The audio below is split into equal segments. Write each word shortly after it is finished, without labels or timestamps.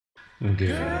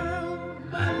Girl,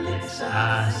 my lips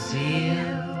are sealed.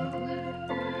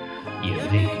 You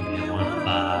make me wanna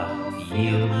barf.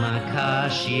 Yield my car,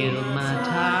 shield my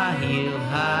tie, heel,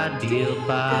 high deal,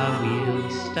 bar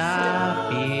wheel,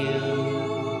 stop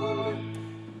you.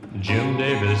 Jim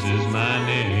Davis is my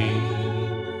name.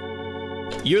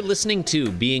 You're listening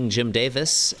to Being Jim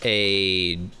Davis,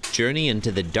 a journey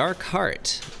into the dark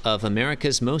heart of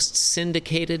America's most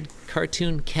syndicated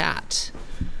cartoon cat.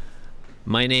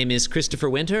 My name is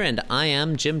Christopher Winter, and I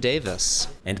am Jim Davis.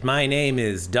 And my name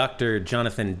is Dr.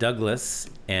 Jonathan Douglas,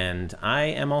 and I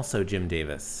am also Jim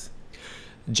Davis.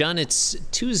 John, it's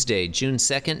Tuesday, June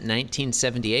 2nd,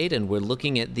 1978, and we're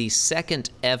looking at the second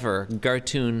ever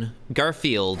Garfield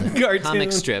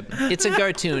comic strip. It's a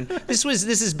cartoon. This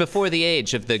is before the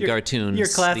age of the cartoons, your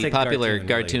classic the popular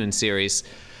cartoon, really. series.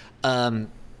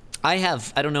 I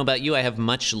don't know about you, I have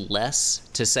much less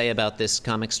to say about this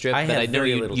comic strip, but I know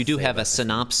you do have a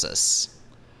synopsis.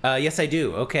 Yes, I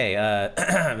do. Okay.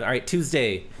 All right,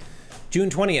 Tuesday, June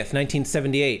 20th,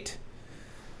 1978.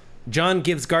 John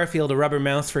gives Garfield a rubber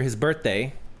mouse for his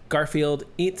birthday. Garfield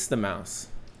eats the mouse.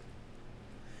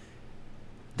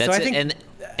 That's it.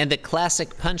 And the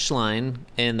classic punchline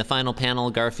in the final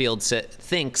panel, Garfield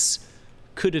thinks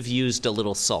could have used a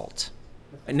little salt.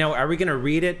 Now, are we going to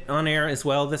read it on air as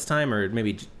well this time, or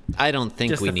maybe I don't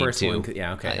think just we the need first to. One?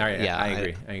 Yeah, okay. All right. Yeah, I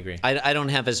agree. I don't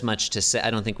have as much to say. I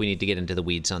don't think we need to get into the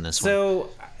weeds on this one. So,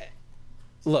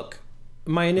 look,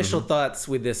 my initial thoughts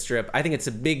with this strip, I think it's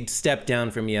a big step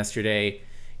down from yesterday.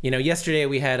 You know, yesterday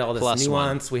we had all this Plus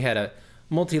nuance. We had a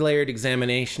multi-layered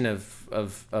examination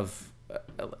of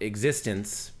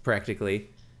existence, practically.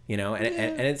 You know,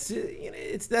 and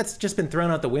it's that's just been thrown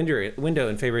out the window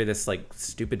in favor of this like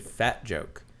stupid fat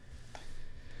joke.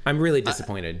 I'm really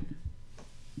disappointed.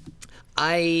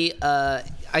 I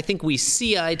think we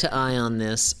see eye to eye on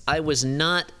this. I was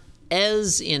not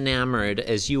as enamored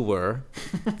as you were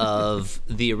of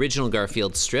the original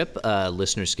Garfield strip.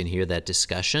 Listeners can hear that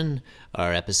discussion.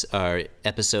 Our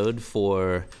episode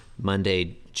for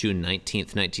Monday, June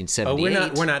 19th, 1978. Oh,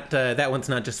 we're not. That one's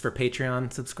not just for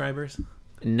Patreon subscribers.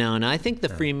 No, I think the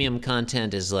freemium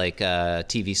content is like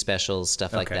TV specials,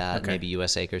 stuff like that, maybe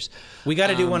U.S. Acres. We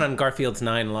got to do one on Garfield's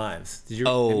 9 Lives.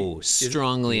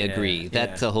 Strongly agree.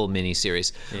 That's the whole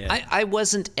mini-series. Yeah. I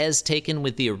wasn't as taken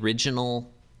with the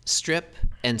original strip,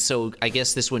 and so I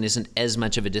guess this one isn't as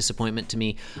much of a disappointment to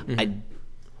me. I'm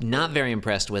not very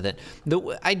impressed with it.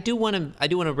 I do want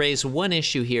to raise one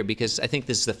issue here, because I think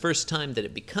this is the first time that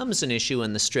it becomes an issue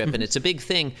in the strip, and it's a big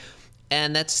thing.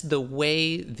 And that's the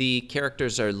way the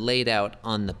characters are laid out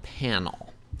on the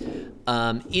panel.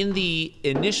 In the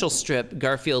initial strip,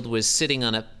 Garfield was sitting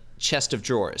on a chest of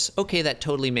drawers. Okay, that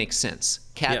totally makes sense.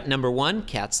 Number one,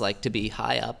 cats like to be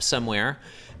high up somewhere.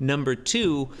 Number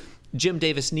two, Jim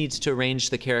Davis needs to arrange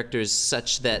the characters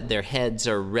such that their heads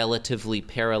are relatively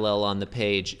parallel on the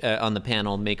page, on the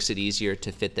panel, makes it easier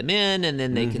to fit them in, and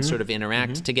then they can sort of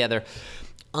interact together.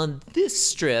 On this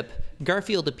strip,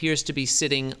 Garfield appears to be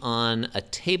sitting on a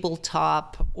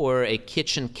tabletop or a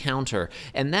kitchen counter,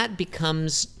 and that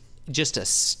becomes just a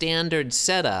standard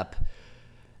setup,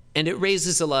 and it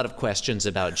raises a lot of questions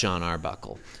about Jon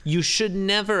Arbuckle. You should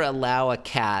never allow a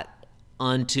cat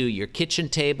onto your kitchen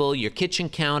table, your kitchen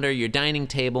counter, your dining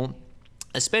table,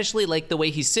 especially like the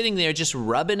way he's sitting there just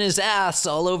rubbing his ass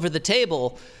all over the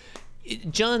table.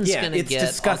 John's going to get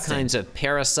disgusting. All kinds of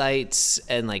parasites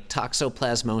and like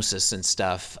toxoplasmosis and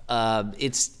stuff.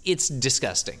 It's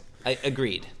disgusting. I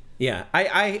agreed. Yeah,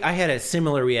 I had a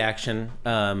similar reaction.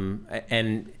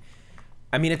 And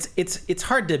I mean, it's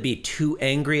hard to be too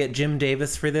angry at Jim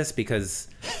Davis for this, because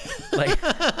like,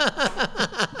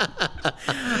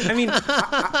 I mean,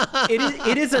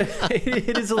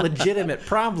 it is a legitimate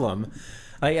problem.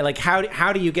 Like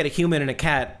how do you get a human and a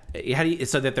cat? How do you,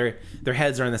 so that their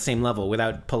heads are on the same level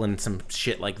without pulling some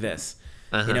shit like this?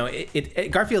 You know,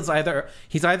 Garfield's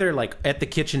either like at the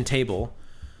kitchen table,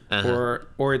 or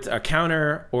it's a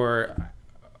counter, or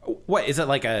what is it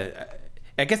like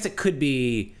I guess it could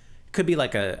be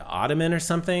like a ottoman or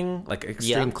something, like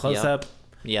extreme close up.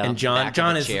 Yeah, and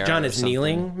John is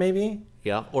kneeling, maybe.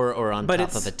 Yeah, or on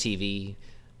top of a TV.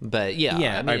 But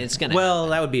yeah, I mean, it's gonna. Well,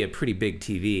 that would be a pretty big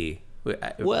TV.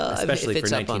 Well, especially if it's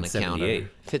for up 1978.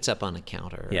 Fits up on a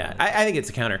counter. Yeah, I think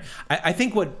it's a counter. I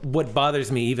think what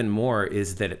bothers me even more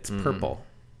is that it's purple.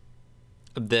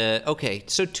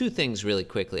 So two things really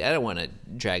quickly. I don't want to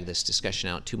drag this discussion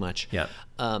out too much. Yeah.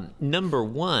 Number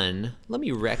one, let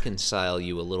me reconcile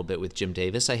you a little bit with Jim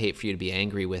Davis. I hate for you to be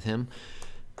angry with him.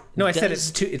 No, I said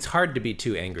it's hard to be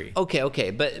too angry. Okay,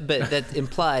 but that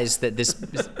implies that this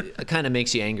kind of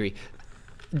makes you angry.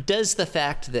 Does the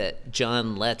fact that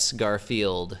John lets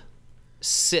Garfield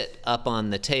sit up on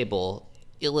the table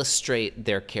illustrate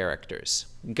their characters?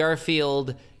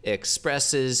 Garfield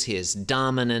expresses his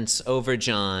dominance over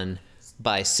John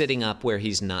by sitting up where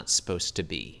he's not supposed to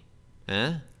be.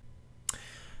 Huh?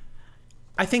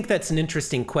 I think that's an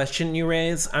interesting question you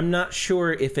raise. I'm not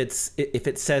sure if it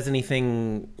says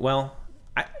anything. Well,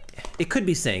 it could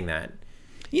be saying that.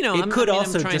 It could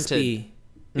also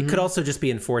just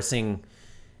be enforcing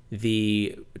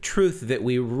the truth that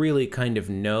we really kind of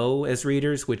know as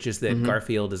readers, which is that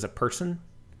Garfield is a person.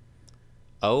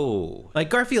 Oh, like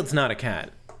Garfield's not a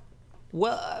cat.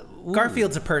 Well,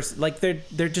 Garfield's a person. Like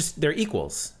they're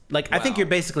equals. Like, wow. I think you're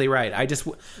basically right.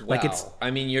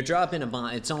 I mean, you're dropping a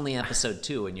bomb. It's only episode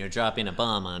 2, and you're dropping a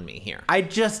bomb on me here. I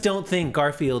just don't think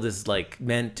Garfield is like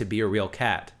meant to be a real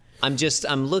cat. I'm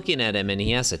looking at him, and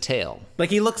he has a tail. Like,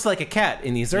 he looks like a cat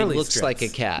in these early strips. He looks like a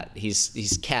cat.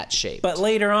 He's cat shaped. But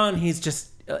later on, he's just,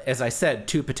 as I said,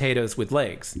 2 potatoes with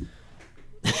legs.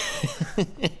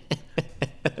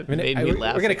 We're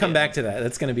going to come back to that.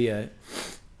 That's going to be a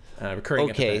recurring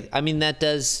episode. I mean, that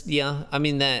does, yeah. I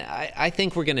mean, I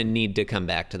think we're going to need to come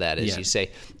back to that, as you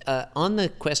say. On the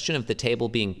question of the table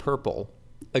being purple,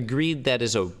 agreed that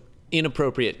is a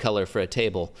inappropriate color for a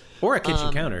table. Or a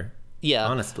kitchen counter. Yeah.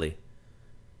 Honestly.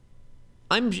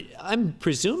 I'm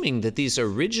presuming that these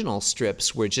original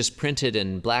strips were just printed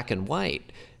in black and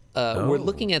white. We're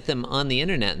looking at them on the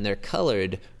internet, and they're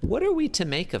colored. What are we to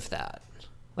make of that?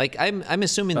 Like, I'm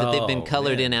assuming that they've been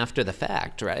colored in after the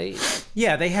fact, right?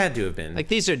 Yeah, they had to have been. Like,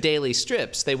 these are daily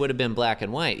strips. They would have been black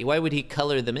and white. Why would he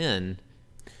color them in?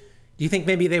 Do you think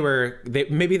maybe they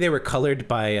were colored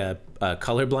by a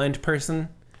colorblind person?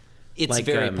 It's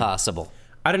very possible.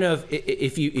 I don't know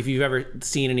if you've ever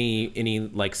seen any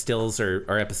like stills or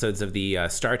episodes of the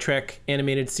Star Trek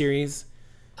animated series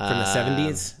from the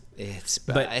 70s.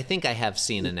 But I think I have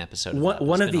seen an episode.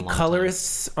 One of the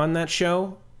colorists on that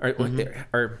show, one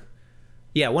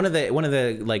of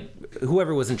the like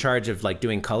whoever was in charge of like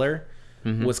doing color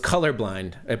was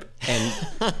colorblind and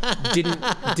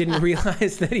didn't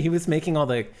realize that he was making all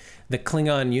the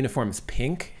Klingon uniforms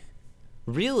pink.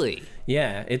 Really?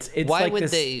 Yeah, it's why like would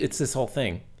this. It's this whole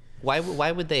thing.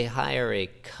 Why would they hire a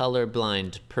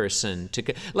colorblind person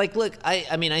to like? Look,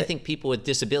 I mean, I think people with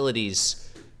disabilities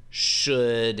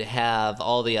should have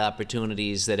all the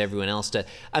opportunities that everyone else does.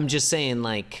 I'm just saying,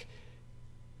 like,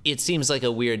 it seems like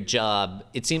a weird job.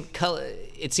 It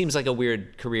seems like a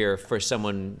weird career for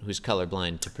someone who's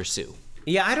colorblind to pursue.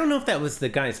 Yeah, I don't know if that was the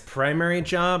guy's primary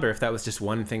job or if that was just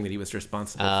one thing that he was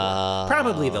responsible for.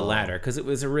 Probably the latter, because it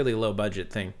was a really low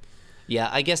budget thing. Yeah,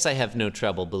 I guess I have no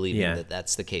trouble believing that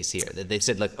that's the case here. That they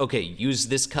said, like, okay, use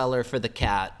this color for the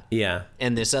cat. Yeah.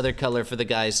 And this other color for the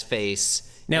guy's face.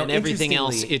 Now, and everything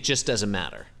else, it just doesn't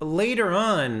matter. Later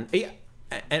on,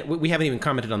 and we haven't even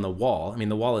commented on the wall. I mean,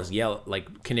 the wall is yellow,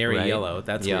 like canary yellow.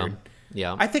 That's weird.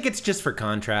 Yeah. I think it's just for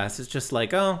contrast. It's just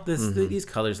like, these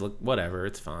colors look whatever.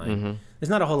 It's fine. There's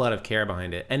not a whole lot of care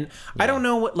behind it. And I don't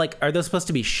know are those supposed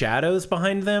to be shadows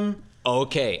behind them?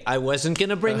 Okay, I wasn't going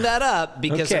to bring that up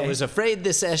because I was afraid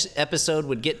this episode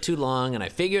would get too long, and I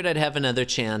figured I'd have another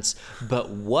chance. But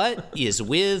what is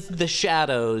with the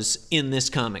shadows in this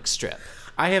comic strip?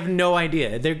 I have no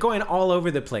idea. They're going all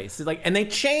over the place. And they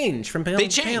change from panel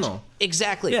to panel.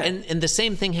 Exactly. Yeah. And the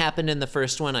same thing happened in the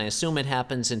first one. I assume it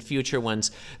happens in future ones.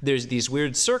 There's these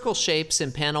weird circle shapes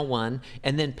in panel 1,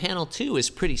 and then panel 2 is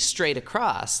pretty straight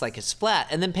across, like it's flat.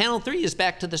 And then panel 3 is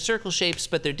back to the circle shapes,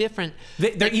 but they're different.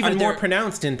 They're even more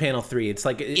pronounced in panel 3. It's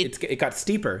like it got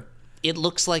steeper. It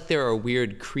looks like there are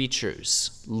weird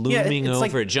creatures looming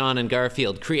over John and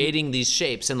Garfield, creating these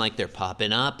shapes, and like they're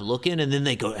popping up, looking, and then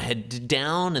they go head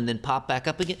down and then pop back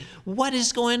up again. What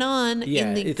is going on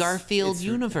in the Garfield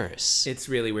universe? It's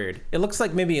really weird. It looks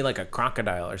like maybe like a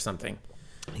crocodile or something.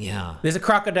 Yeah. There's a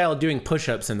crocodile doing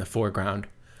push-ups in the foreground.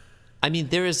 I mean,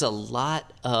 there is a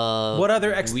lot of what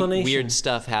other explanation? Weird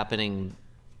stuff happening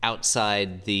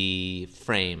outside the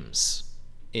frames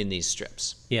in these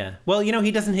strips. Yeah. Well,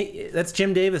 that's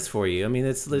Jim Davis for you. I mean,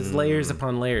 there's layers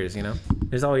upon layers,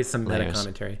 There's always some meta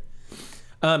commentary.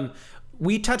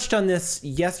 We touched on this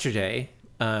yesterday.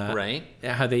 Right.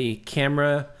 How the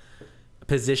camera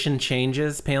position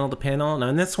changes panel to panel. Now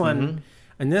in this one,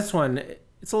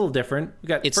 it's a little different.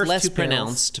 It's less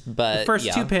pronounced, but the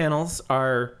first 2 panels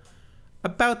are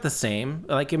about the same.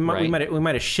 Like we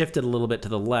might have shifted a little bit to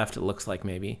the left, it looks like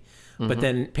maybe. But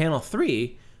then panel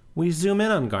 3, we zoom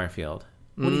in on Garfield.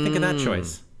 What do you think of that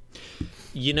choice?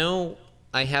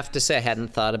 I have to say I hadn't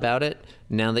thought about it.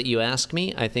 Now that you ask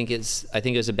me, I think it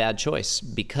was a bad choice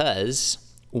because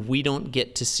we don't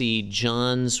get to see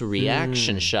John's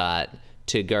reaction shot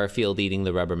to Garfield eating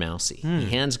the rubber mousey. He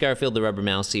hands Garfield the rubber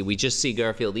mousey. We just see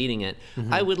Garfield eating it.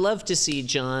 I would love to see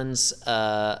John's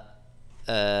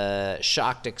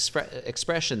shocked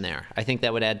expression there. I think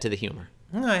that would add to the humor.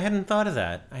 No, I hadn't thought of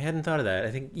that.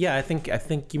 I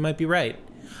think you might be right.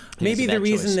 Maybe the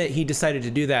reason that he decided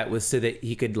to do that was so that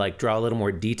he could like draw a little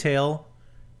more detail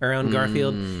around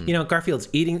Garfield. You know, Garfield's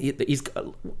eating.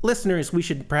 Listeners, we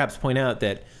should perhaps point out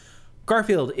that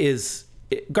Garfield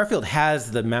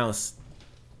has the mouse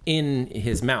in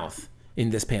his mouth in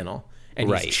this panel, and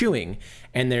he's chewing.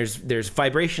 And there's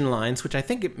vibration lines, which I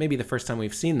think it may be the first time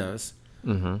we've seen those.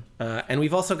 And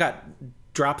we've also got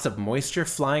drops of moisture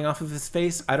flying off of his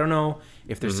face. I don't know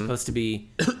if they're supposed to be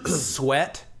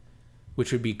sweat,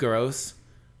 which would be gross,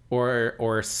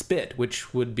 or spit,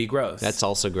 which would be gross. That's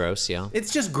also gross, yeah.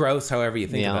 It's just gross, however you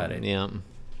think about it. Yeah.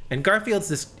 And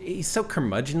Garfield's he's so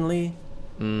curmudgeonly.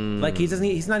 Like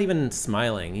he's not even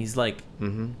smiling. He's like,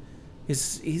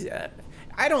 he's.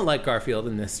 I don't like Garfield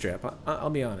in this strip. I'll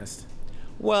be honest.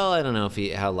 Well, I don't know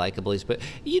how likable he's, but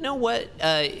you know what?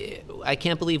 I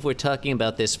can't believe we're talking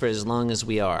about this for as long as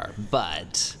we are.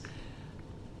 But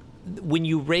when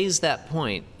you raise that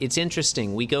point, it's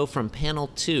interesting. We go from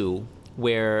panel 2,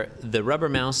 where the rubber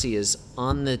mousey is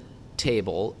on the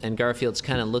table and Garfield's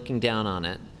kind of looking down on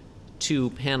it, to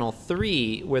panel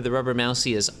 3, where the rubber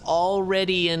mousey is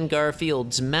already in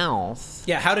Garfield's mouth.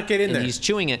 Yeah, how'd it get in there? And he's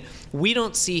chewing it. We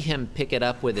don't see him pick it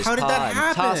up with his paw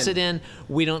and toss it in.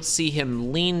 We don't see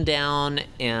him lean down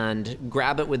and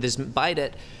grab it with his bite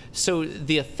it. So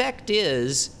the effect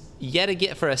is, yet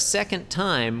again, for a second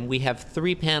time, we have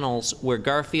 3 panels where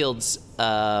Garfield's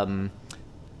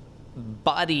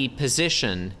body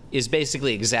position is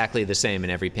basically exactly the same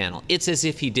in every panel. It's as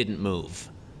if he didn't move.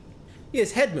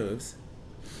 His head moves.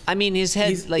 I mean, his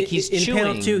head, he's in chewing. In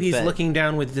panel 2, he's looking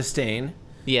down with disdain.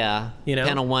 Yeah. You know?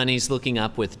 Panel 1, he's looking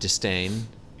up with disdain.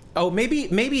 Oh,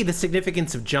 maybe the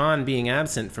significance of John being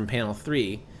absent from panel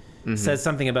 3 says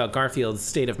something about Garfield's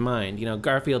state of mind. You know,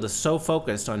 Garfield is so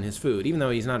focused on his food, even though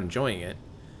he's not enjoying it.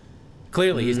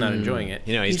 Clearly, he's not enjoying it.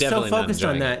 You know, he's definitely so focused not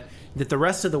on enjoying that the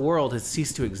rest of the world has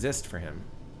ceased to exist for him.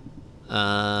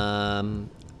 I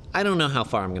don't know how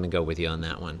far I'm going to go with you on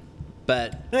that one.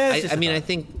 But I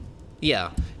think,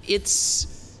 yeah,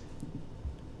 it's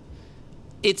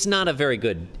not a very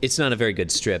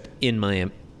good strip in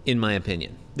my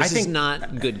opinion. This is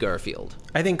not good Garfield.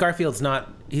 I think Garfield's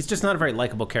he's just not a very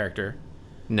likable character.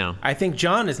 No. I think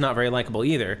John is not very likable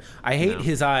either. I hate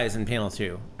his eyes in panel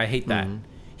 2. I hate that.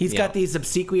 He's got these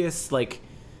obsequious, like,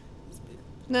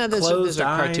 no, those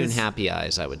are cartoon eyes. Happy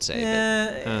eyes, I would say.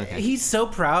 Yeah, but, okay. He's so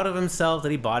proud of himself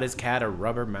that he bought his cat a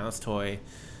rubber mouse toy.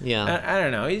 Yeah. I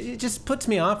don't know. It just puts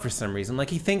me off for some reason.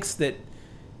 Like he thinks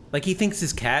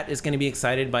his cat is going to be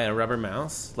excited by a rubber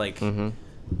mouse. Like, you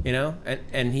know,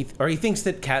 and he thinks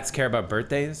that cats care about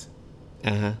birthdays.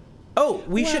 Oh,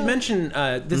 we should mention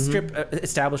this strip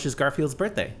establishes Garfield's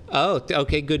birthday. Oh,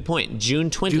 okay. Good point. June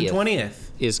 20th. June 20th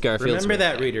is Garfield's Remember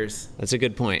birthday. that, readers. That's a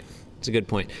good point.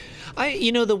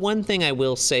 The one thing I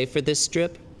will say for this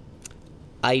strip,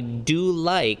 I do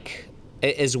like,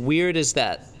 as weird as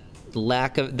that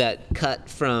lack of that cut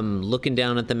from looking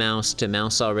down at the mouse to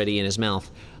mouse already in his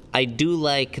mouth, I do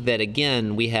like that,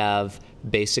 again, we have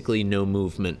basically no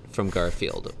movement from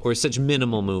Garfield, or such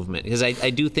minimal movement, because I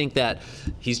do think that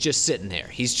he's just sitting there.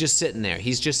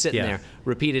 There.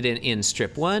 Repeated in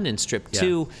strip 1 and strip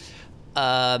 2.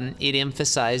 It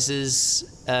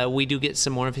emphasizes we do get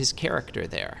some more of his character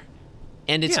there.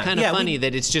 And it's kind of funny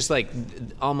that it's just like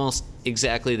almost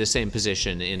exactly the same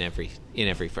position in every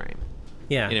frame.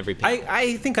 Yeah. In every panel.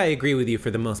 I think I agree with you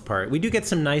for the most part. We do get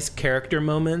some nice character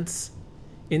moments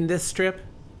in this strip.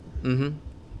 But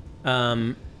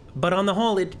on the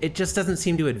whole, it just doesn't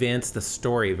seem to advance the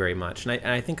story very much. And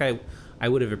I think I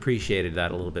would have appreciated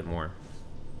that a little bit more.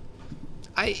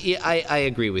 I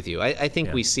agree with you. I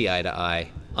think we see eye to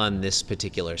eye on this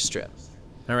particular strip.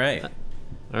 All right.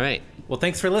 Well,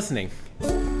 thanks for listening.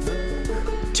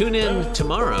 Tune in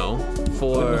tomorrow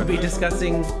for... We'll be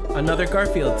discussing another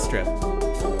Garfield strip.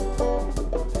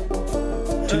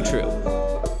 Too true.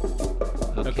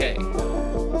 Okay.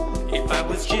 If I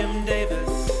was Jim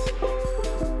Davis,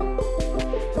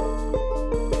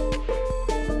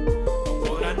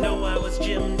 would I know I was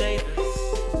Jim Davis?